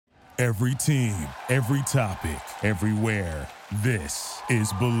Every team, every topic, everywhere. This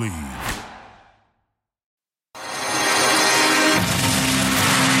is Believe.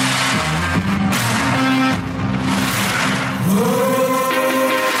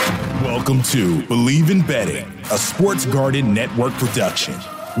 Welcome to Believe in Betting, a Sports Garden Network production.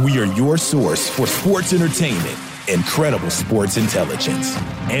 We are your source for sports entertainment and credible sports intelligence.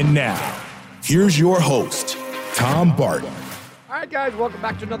 And now, here's your host, Tom Barton. All right, guys, welcome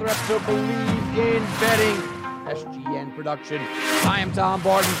back to another episode of Believe in Betting, SGN production. I am Tom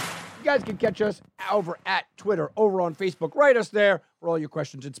Barton. You guys can catch us over at Twitter, over on Facebook. Write us there for all your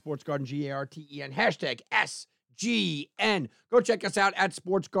questions at Sports Garden, Garten, hashtag SGN. Go check us out at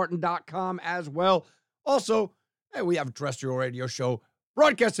sportsgarden.com as well. Also, we have a terrestrial radio show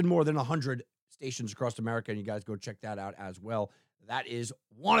broadcasting more than 100 stations across America, and you guys go check that out as well. That is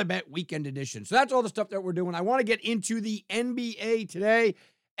Wanna Bet Weekend Edition. So that's all the stuff that we're doing. I want to get into the NBA today.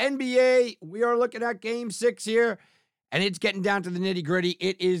 NBA, we are looking at Game 6 here, and it's getting down to the nitty-gritty.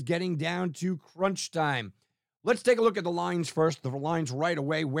 It is getting down to crunch time. Let's take a look at the lines first. The lines right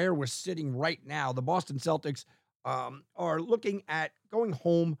away, where we're sitting right now. The Boston Celtics are looking at going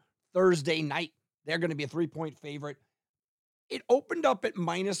home Thursday night. They're going to be a 3-point favorite. It opened up at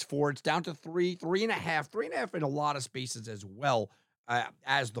 -4. It's down to 3.5. 3.5 in a lot of spaces as well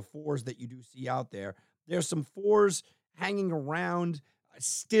as the 4s that you do see out there. There's some 4s hanging around.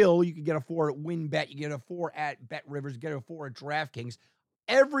 Still, you can get a 4 at WinBet. You get a 4 at BetRivers. Get a 4 at DraftKings.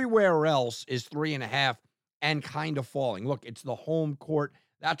 Everywhere else is 3.5 and kind of falling. Look, it's the home court.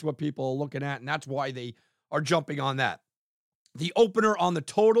 That's what people are looking at, and that's why they are jumping on that. The opener on the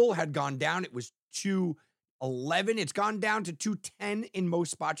total had gone down. It was 211. It's gone down to 210 in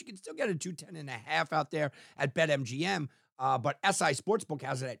most spots. You can still get a 210.5 out there at BetMGM, but SI Sportsbook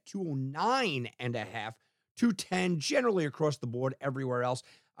has it at 209.5, 210 generally across the board everywhere else.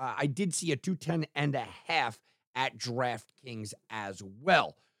 I did see a 210.5 at DraftKings as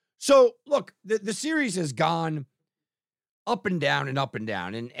well. So, look, the series has gone up and down and up and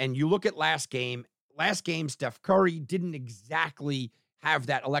down. And you look at last game, Steph Curry didn't exactly have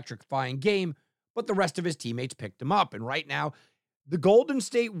that electrifying game, but the rest of his teammates picked him up. And right now, the Golden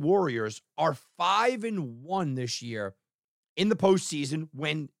State Warriors are 5-1 this year in the postseason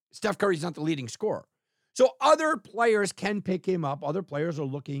when Steph Curry's not the leading scorer. So other players can pick him up. Other players are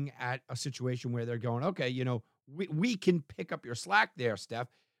looking at a situation where they're going, okay, we can pick up your slack there, Steph.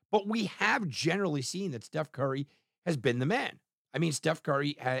 But we have generally seen that Steph Curry has been the man. I mean, Steph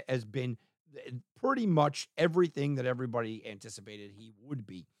Curry has been pretty much everything that everybody anticipated he would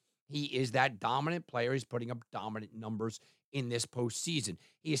be. He is that dominant player. He's putting up dominant numbers in this postseason.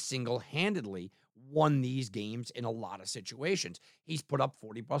 He has single-handedly won these games in a lot of situations. He's put up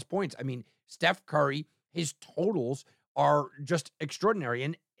 40-plus points. I mean, Steph Curry, his totals are just extraordinary.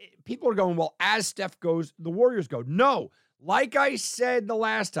 And people are going, well, as Steph goes, the Warriors go. No, like I said the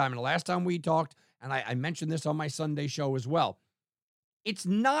last time we talked, and I mentioned this on my Sunday show as well, it's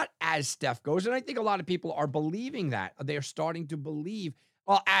not as Steph goes, and I think a lot of people are believing that. They're starting to believe,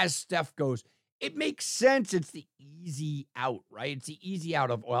 well, as Steph goes. It makes sense. It's the easy out, right? It's the easy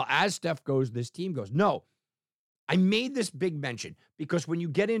out of, well, as Steph goes, this team goes. No, I made this big mention because when you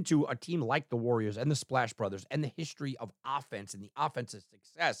get into a team like the Warriors and the Splash Brothers and the history of offense and the offensive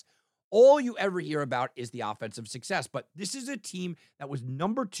success, all you ever hear about is the offensive success. But this is a team that was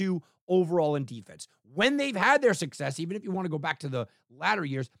number 2 overall in defense. When they've had their success, even if you want to go back to the latter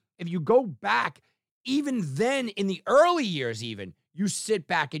years, if you go back, even then in the early years even, you sit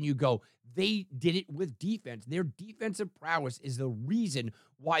back and you go, they did it with defense. Their defensive prowess is the reason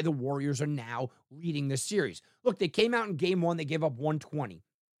why the Warriors are now leading this series. Look, they came out in game 1. They gave up 120.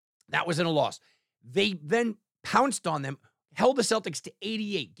 That was in a loss. They then pounced on them, held the Celtics to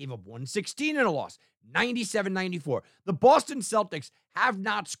 88, gave up 116 in a loss, 97-94. The Boston Celtics have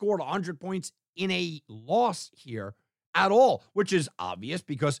not scored 100 points in a loss here at all, which is obvious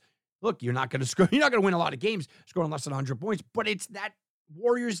because, look, you're not going to score. You're not going to win a lot of games scoring less than 100 points, but it's that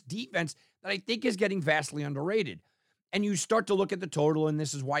Warriors defense that I think is getting vastly underrated. And you start to look at the total, and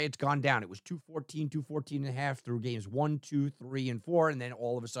this is why it's gone down. It was 214.5 through games 1, 2, 3, and 4, and then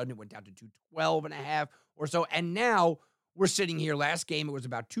all of a sudden it went down to 212.5 or so. And now we're sitting here. Last game it was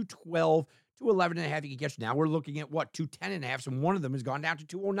about 212, 211.5. You can catch. Now we're looking at 210.5, and one of them has gone down to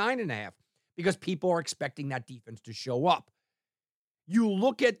 209.5 because people are expecting that defense to show up. You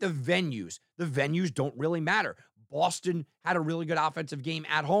look at the venues. The venues don't really matter. Boston had a really good offensive game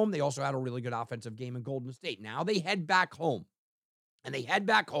at home. They also had a really good offensive game in Golden State. Now they head back home. And they head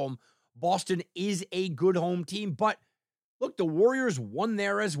back home. Boston is a good home team. But look, the Warriors won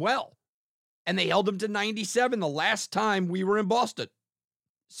there as well. And they held them to 97 the last time we were in Boston.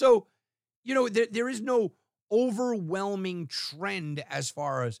 So, there is no overwhelming trend as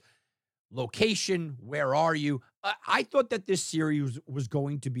far as location. Where are you? I thought that this series was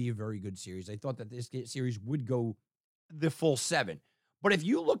going to be a very good series. I thought that this series would go the full 7. But if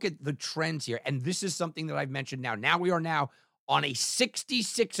you look at the trends here, and this is something that I've mentioned now we are now on a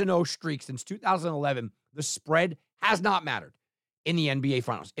 66-0 streak since 2011. The spread has not mattered in the NBA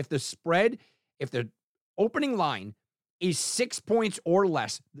Finals. If the opening line is 6 points or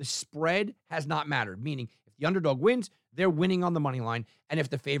less, the spread has not mattered, meaning if the underdog wins, they're winning on the money line, and if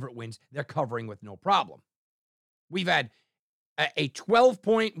the favorite wins, they're covering with no problem. We've had a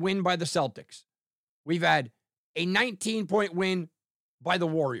 12-point win by the Celtics. We've had a 19-point win by the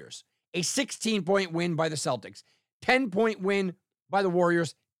Warriors, a 16-point win by the Celtics, 10-point win by the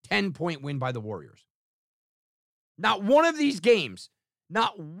Warriors, 10-point win by the Warriors. Not one of these games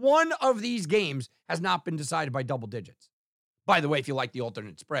has not been decided by double digits. By the way, if you like the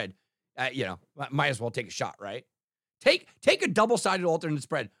alternate spread, might as well take a shot, right? Take a double-sided alternate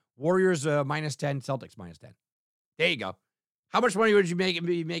spread. Warriors -10, Celtics -10. There you go. How much money would you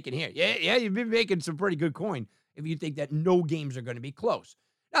be making here? Yeah, you'd be making some pretty good coin if you think that no games are going to be close.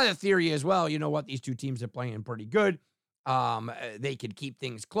 Now, the theory is, well, you know what? These two teams are playing pretty good. They could keep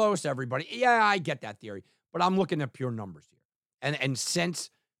things close, everybody. Yeah, I get that theory. But I'm looking at pure numbers here. And since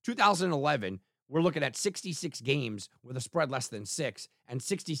 2011, we're looking at 66 games with a spread less than 6, and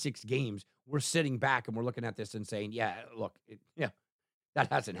 66 games, we're sitting back and we're looking at this and saying, yeah, look,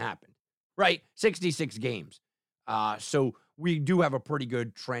 that hasn't happened, right? 66 games. So we do have a pretty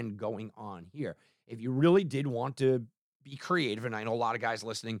good trend going on here. If you really did want to be creative, and I know a lot of guys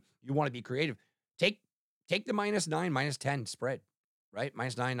listening, you want to be creative, take the -9, -10 spread, right?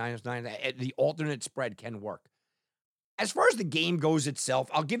 -9, -9. The alternate spread can work. As far as the game goes itself,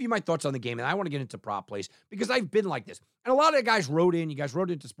 I'll give you my thoughts on the game, and I want to get into prop plays because I've been like this. And a lot of guys wrote in, you guys wrote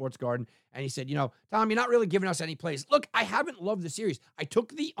into Sports Garden, and he said, Tom, you're not really giving us any plays. Look, I haven't loved the series. I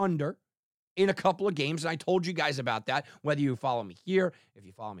took the under in a couple of games, and I told you guys about that, whether you follow me here, if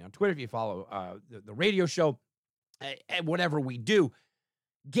you follow me on Twitter, if you follow the radio show, and whatever we do.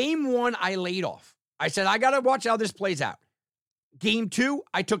 Game 1, I laid off. I said, I got to watch how this plays out. Game 2,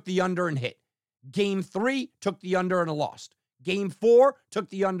 I took the under and hit. Game 3, took the under and lost. Game 4, took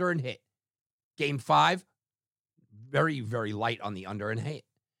the under and hit. Game 5, very, very light on the under and hit.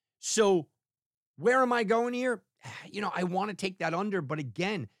 So where am I going here? I want to take that under, but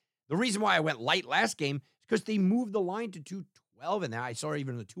again, the reason why I went light last game is because they moved the line to 212, and I saw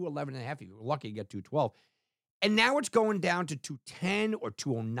even the 211.5. You were lucky to get 212. And now it's going down to 210 or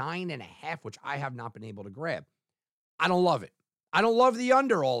 209.5, which I have not been able to grab. I don't love it. I don't love the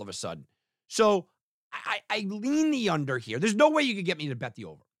under all of a sudden. So I lean the under here. There's no way you could get me to bet the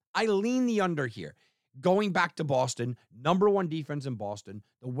over. I lean the under here. Going back to Boston, number 1 defense in Boston,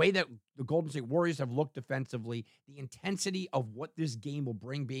 the way that the Golden State Warriors have looked defensively, the intensity of what this game will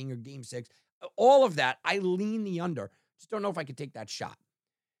bring being a Game 6, all of that, I lean the under. Just don't know if I could take that shot.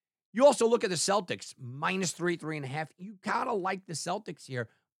 You also look at the Celtics, -3, 3.5. You kind of like the Celtics here,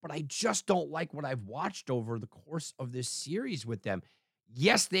 but I just don't like what I've watched over the course of this series with them.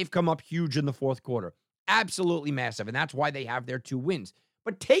 Yes, they've come up huge in the fourth quarter. Absolutely massive, and that's why they have their 2 wins.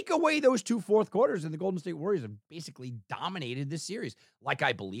 But take away those 2 fourth quarters, and the Golden State Warriors have basically dominated this series, like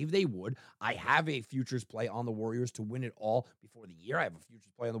I believe they would. I have a futures play on the Warriors to win it all before the year. I have a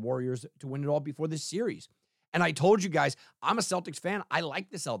futures play on the Warriors to win it all before this series. And I told you guys, I'm a Celtics fan. I like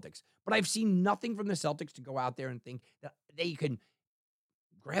the Celtics. But I've seen nothing from the Celtics to go out there and think that they can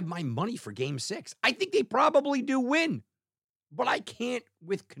grab my money for Game 6. I think they probably do win. But I can't,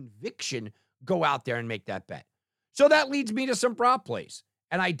 with conviction, go out there and make that bet. So that leads me to some prop plays.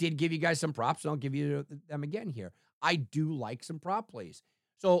 And I did give you guys some props, and I'll give you them again here. I do like some prop plays.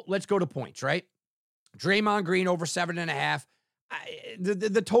 So let's go to points, right? Draymond Green over 7.5.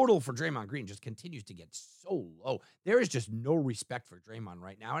 The total for Draymond Green just continues to get so low. There is just no respect for Draymond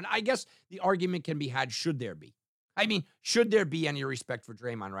right now. And I guess the argument can be had, should there be? I mean, should there be any respect for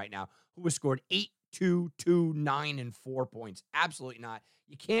Draymond right now, who has scored 8, 2, 2, 9, and 4 points? Absolutely not.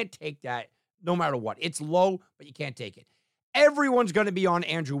 You can't take that no matter what. It's low, but you can't take it. Everyone's going to be on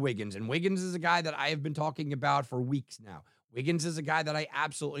Andrew Wiggins, and Wiggins is a guy that I have been talking about for weeks now. Wiggins is a guy that I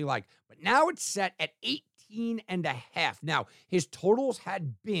absolutely like, but now it's set at 18.5. Now, his totals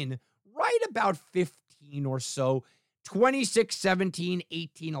had been right about 15 or so, 26, 17,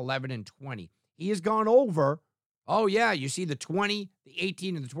 18, 11, and 20. He has gone over, oh yeah, you see the 20, the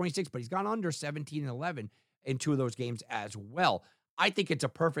 18, and the 26, but he's gone under 17 and 11 in 2 of those games as well. I think it's a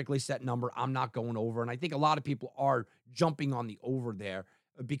perfectly set number. I'm not going over, and I think a lot of people are jumping on the over there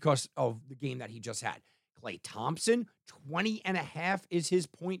because of the game that he just had. Klay Thompson, 20.5 is his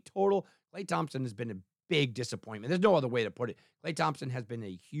point total. Klay Thompson has been a big disappointment. There's no other way to put it. Klay Thompson has been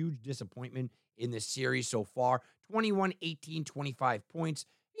a huge disappointment in this series so far. 21, 18, 25 points.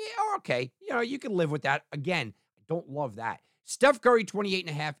 Yeah, okay. You can live with that. Again, I don't love that. Steph Curry,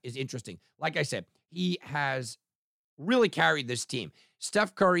 28.5 is interesting. Like I said, he has really carried this team.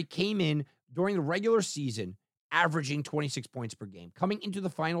 Steph Curry came in during the regular season averaging 26 points per game. Coming into the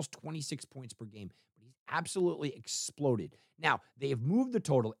finals, 26 points per game. But he's absolutely exploded. Now, they have moved the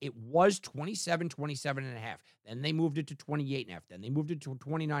total. It was 27.5. Then they moved it to 28.5. Then they moved it to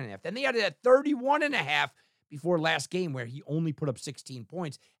 29.5. Then they had it at 31.5 before last game where he only put up 16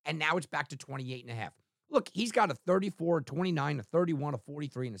 points. And now it's back to 28.5. Look, he's got a 34, a 29, a 31, a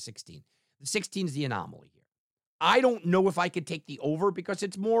 43, and a 16. The 16 is the anomaly here. I don't know if I could take the over because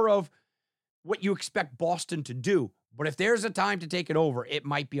it's more of what you expect Boston to do. But if there's a time to take it over, it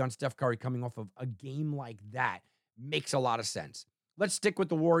might be on Steph Curry coming off of a game like that. Makes a lot of sense. Let's stick with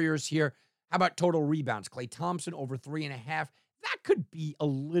the Warriors here. How about total rebounds? Klay Thompson over 3.5. That could be a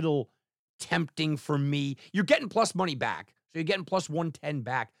little tempting for me. You're getting plus money back. So you're getting plus 110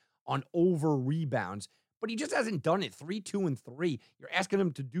 back on over rebounds. But he just hasn't done it. 3, 2, and 3. You're asking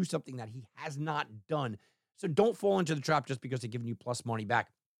him to do something that he has not done. So don't fall into the trap just because they're giving you plus money back.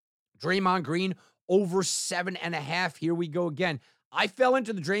 Draymond Green over 7.5. Here we go again. I fell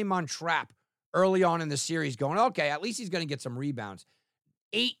into the Draymond trap early on in the series going, okay, at least he's going to get some rebounds.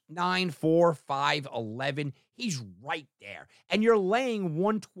 8, 9, 4, 5, 11. He's right there. And you're laying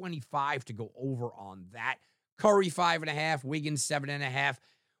 125 to go over on that. Curry 5.5, Wiggins 7.5.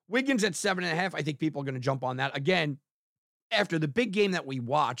 Wiggins at 7.5. I think people are going to jump on that. Again, after the big game that we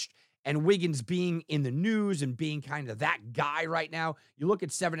watched, and Wiggins being in the news and being kind of that guy right now, you look at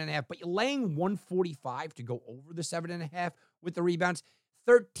 7.5, but you're laying 145 to go over the 7.5 with the rebounds.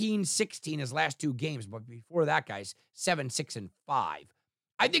 13, 16 his last 2 games, but before that, guys, 7, 6, and 5.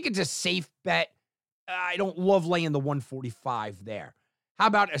 I think it's a safe bet. I don't love laying the 145 there. How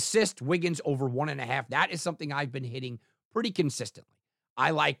about assist? Wiggins over 1.5. That is something I've been hitting pretty consistently.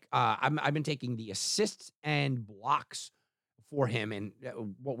 I like, I've been taking the assists and blocks for him. And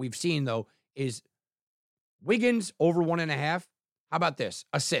what we've seen, though, is Wiggins over 1.5. How about this?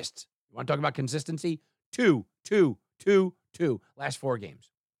 Assists. You want to talk about consistency? 2, 2, 2, 2. Last 4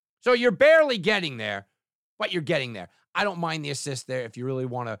 games. So you're barely getting there, but you're getting there. I don't mind the assist there if you really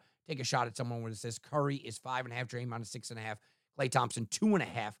want to take a shot at someone with assists. Curry is 5.5. Draymond is 6.5. Klay Thompson,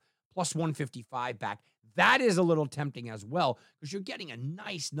 2.5. Plus 155 back. That is a little tempting as well because you're getting a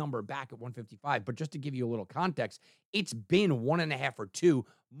nice number back at 155. But just to give you a little context, it's been 1.5 or 2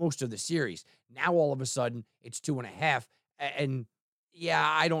 most of the series. Now, all of a sudden, it's 2.5. And yeah,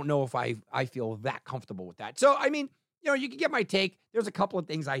 I don't know if I feel that comfortable with that. So, I mean, you can get my take. There's a couple of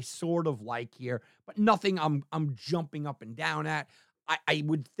things I sort of like here, but nothing I'm jumping up and down at. I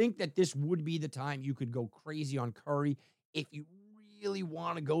would think that this would be the time you could go crazy on Curry if you really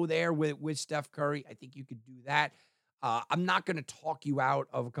want to go there with Steph Curry. I think you could do that. I'm not going to talk you out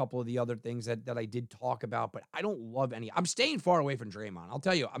of a couple of the other things that I did talk about, but I don't love any. I'm staying far away from Draymond. I'll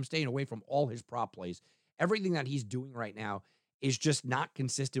tell you, I'm staying away from all his prop plays. Everything that he's doing right now is just not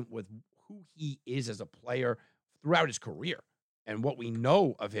consistent with who he is as a player throughout his career and what we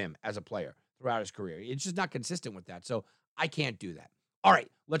know of him as a player throughout his career. It's just not consistent with that. So I can't do that. All right,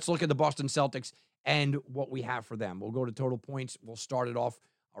 let's look at the Boston Celtics and what we have for them. We'll go to total points. We'll start it off.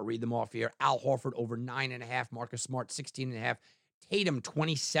 I'll read them off here. Al Horford over 9.5. Marcus Smart 16.5. Tatum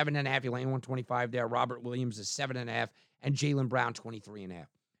 27.5. You're laying 125 there. Robert Williams is 7.5. And Jaylen Brown 23.5.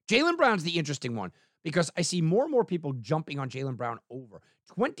 Jaylen Brown's the interesting one because I see more and more people jumping on Jaylen Brown over.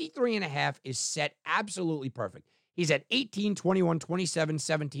 23.5 is set absolutely perfect. He's at 18, 21, 27,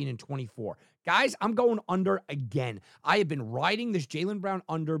 17, and 24. Guys, I'm going under again. I have been riding this Jaylen Brown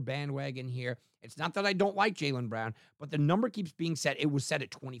under bandwagon here. It's not that I don't like Jaylen Brown, but the number keeps being set. It was set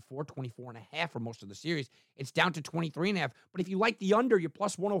at 24, 24.5 for most of the series. It's down to 23.5. But if you like the under, you're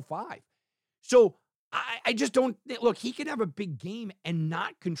plus 105. So I just don't look, he can have a big game and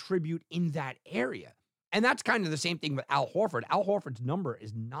not contribute in that area. And that's kind of the same thing with Al Horford. Al Horford's number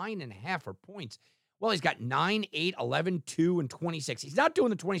is 9.5 for points. Well, he's got 9, 8, 11, 2, and 26. He's not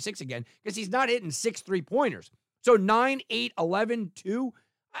doing the 26 again because he's not hitting 6 3-pointers. So 9, 8, 11, 2,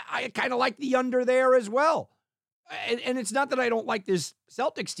 I kind of like the under there as well. And it's not that I don't like this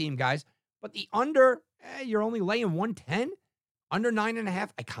Celtics team, guys, but the under, you're only laying 110, under 9.5.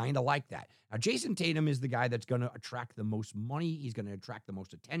 I kind of like that. Now, Jason Tatum is the guy that's going to attract the most money. He's going to attract the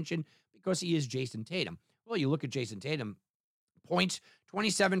most attention because he is Jason Tatum. Well, you look at Jason Tatum, Points,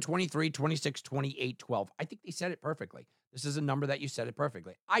 27, 23, 26, 28, 12. I think they said it perfectly. This is a number that you said it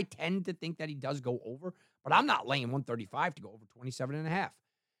perfectly. I tend to think that he does go over, but I'm not laying 135 to go over 27.5.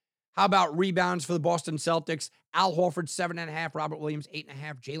 How about rebounds for the Boston Celtics? Al Horford, 7.5. Robert Williams,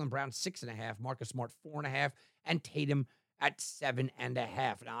 8.5. Jaylen Brown, 6.5. Marcus Smart, 4.5. And Tatum at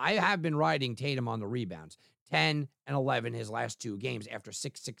 7.5. Now, I have been riding Tatum on the rebounds. 10 and 11 his last two games after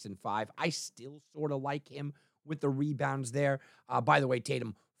 6, 6, and 5. I still sort of like him with the rebounds there. By the way,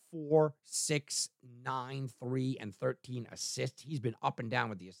 Tatum, 4, 6, 9, 3, and 13 assists. He's been up and down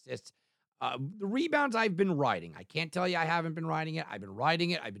with the assists. The rebounds I've been riding. I can't tell you I haven't been riding it. I've been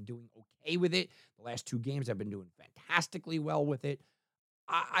riding it. I've been doing okay with it. The last two games I've been doing fantastically well with it.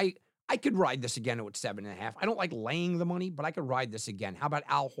 I could ride this again at 7.5. I don't like laying the money, but I could ride this again. How about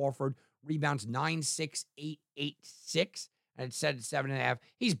Al Horford? Rebounds 9, 6, 8, 8, 6. And it's set at 7.5.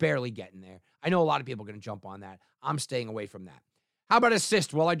 He's barely getting there. I know a lot of people are going to jump on that. I'm staying away from that. How about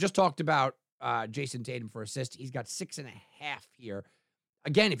assist? Well, I just talked about Jason Tatum for assist. He's got 6.5 here.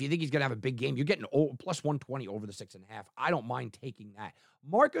 Again, if you think he's going to have a big game, you're getting plus 120 over the 6.5. I don't mind taking that.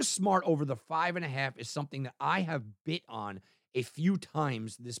 Marcus Smart over the 5.5 is something that I have bit on a few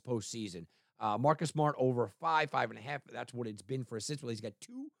times this postseason. Marcus Smart over 5, 5.5. That's what it's been for assists. Well, he's got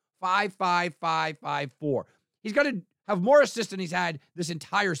 2, 5, 5, 5, 5, 4. He's got to have more assists than he's had this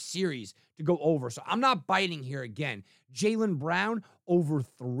entire series to go over. So I'm not biting here again. Jaylen Brown over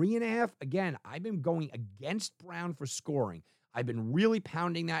 3.5. Again, I've been going against Brown for scoring. I've been really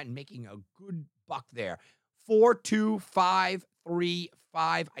pounding that and making a good buck there. 4, 2, 5, 3,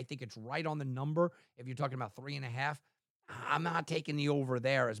 5. I think it's right on the number. If you're talking about 3.5, I'm not taking the over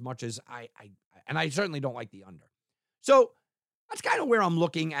there as much as I certainly don't like the under. So that's kind of where I'm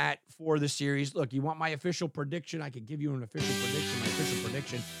looking at for the series. Look, you want my official prediction? I could give you an official prediction. My official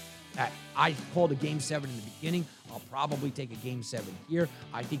prediction, I called a Game 7 in the beginning. I'll probably take a Game 7 here.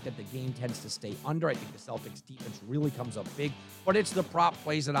 I think that the game tends to stay under. I think the Celtics defense really comes up big. But it's the prop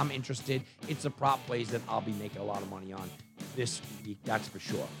plays that I'm interested. It's the prop plays that I'll be making a lot of money on this week. That's for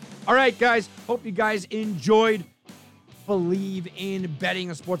sure. All right, guys. Hope you guys enjoyed Believe in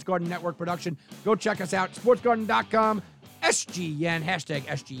Betting, a Sports Garden Network production. Go check us out, sportsgarden.com. SGN, hashtag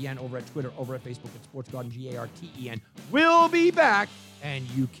SGN over at Twitter, over at Facebook at Sports Garden, GARTEN. We'll be back, and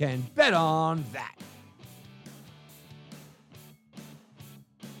you can bet on that.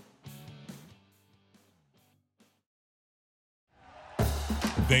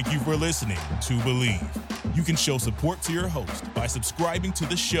 Thank you for listening to Believe. You can show support to your host by subscribing to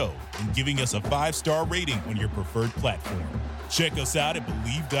the show and giving us a 5-star rating on your preferred platform. Check us out at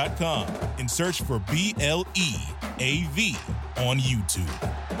Believe.com and search for BLEAV on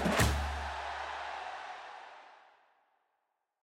YouTube.